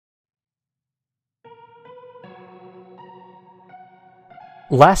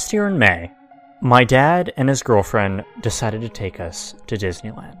Last year in May, my dad and his girlfriend decided to take us to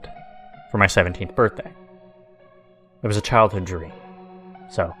Disneyland for my 17th birthday. It was a childhood dream,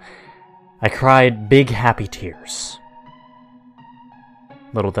 so I cried big happy tears.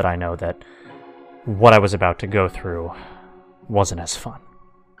 Little did I know that what I was about to go through wasn't as fun.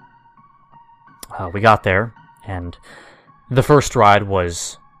 We got there, and the first ride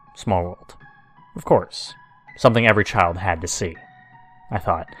was Small World. Of course, something every child had to see. I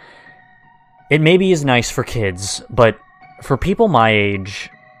thought, it maybe is nice for kids, but for people my age,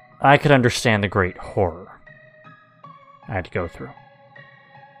 I could understand the great horror I had to go through.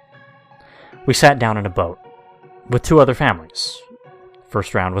 We sat down in a boat with two other families.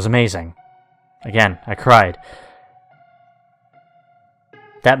 First round was amazing. Again, I cried.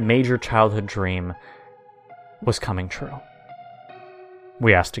 That major childhood dream was coming true.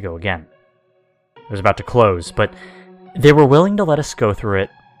 We asked to go again. It was about to close, but they were willing to let us go through it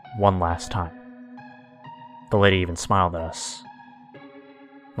one last time. The lady even smiled at us.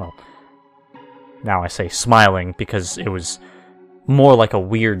 Well, now I say smiling because it was more like a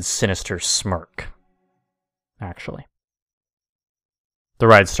weird, sinister smirk, actually. The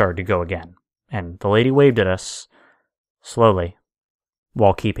ride started to go again, and the lady waved at us, slowly,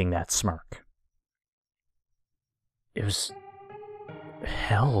 while keeping that smirk. It was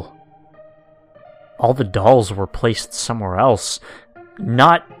hell. All the dolls were placed somewhere else,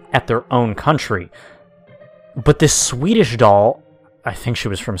 not at their own country. But this Swedish doll, I think she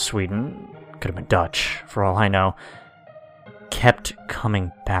was from Sweden, could have been Dutch, for all I know, kept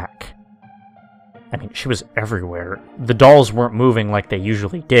coming back. I mean, she was everywhere. The dolls weren't moving like they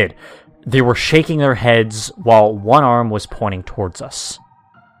usually did. They were shaking their heads while one arm was pointing towards us.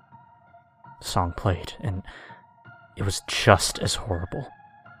 The song played, and it was just as horrible.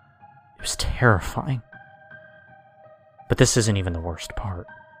 It was terrifying. But this isn't even the worst part.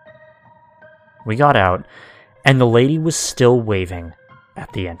 We got out, and the lady was still waving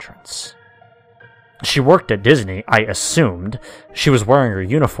at the entrance. She worked at Disney, I assumed. She was wearing her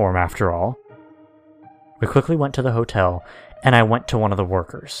uniform, after all. We quickly went to the hotel, and I went to one of the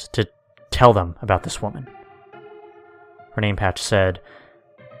workers to tell them about this woman. Her name patch said,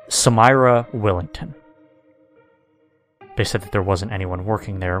 Samira Willington. They said that there wasn't anyone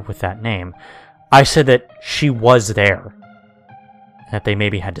working there with that name. I said that she was there, and that they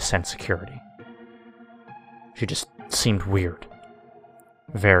maybe had to send security. She just seemed weird.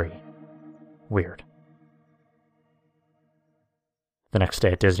 Very weird. The next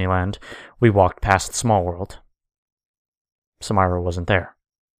day at Disneyland, we walked past Small World. Samira wasn't there.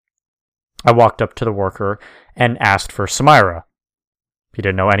 I walked up to the worker and asked for Samira. He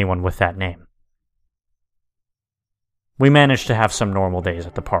didn't know anyone with that name. We managed to have some normal days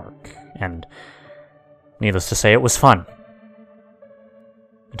at the park, and needless to say, it was fun.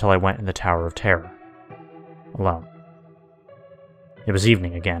 Until I went in the Tower of Terror. Alone. It was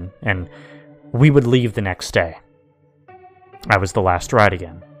evening again, and we would leave the next day. I was the last ride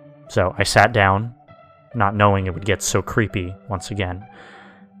again, so I sat down, not knowing it would get so creepy once again.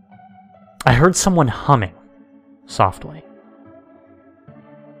 I heard someone humming, softly.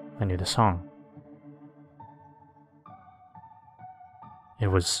 I knew the song.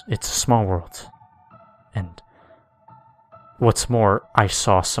 It's a Small World. And what's more, I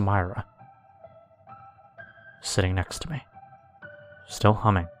saw Samira sitting next to me, still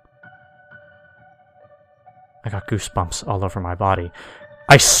humming. I got goosebumps all over my body.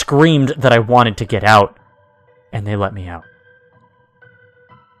 I screamed that I wanted to get out, and they let me out.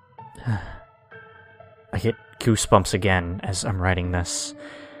 I get goosebumps again as I'm writing this.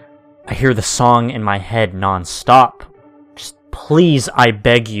 I hear the song in my head non-stop. Just please, I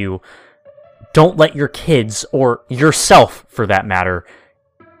beg you, don't let your kids, or yourself for that matter,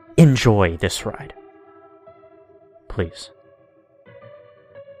 enjoy this ride. Please.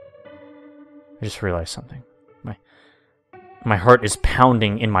 I just realized something. My heart is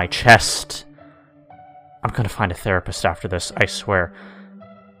pounding in my chest. I'm gonna find a therapist after this, I swear.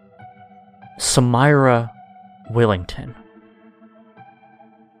 Samira Willington.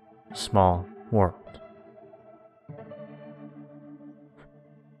 Small World.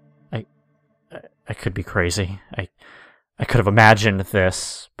 I could be crazy. I could have imagined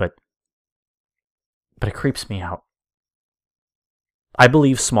this, but it creeps me out. I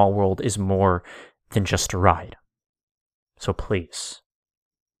believe Small World is more than just a ride. So please,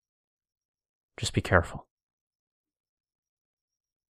 just be careful.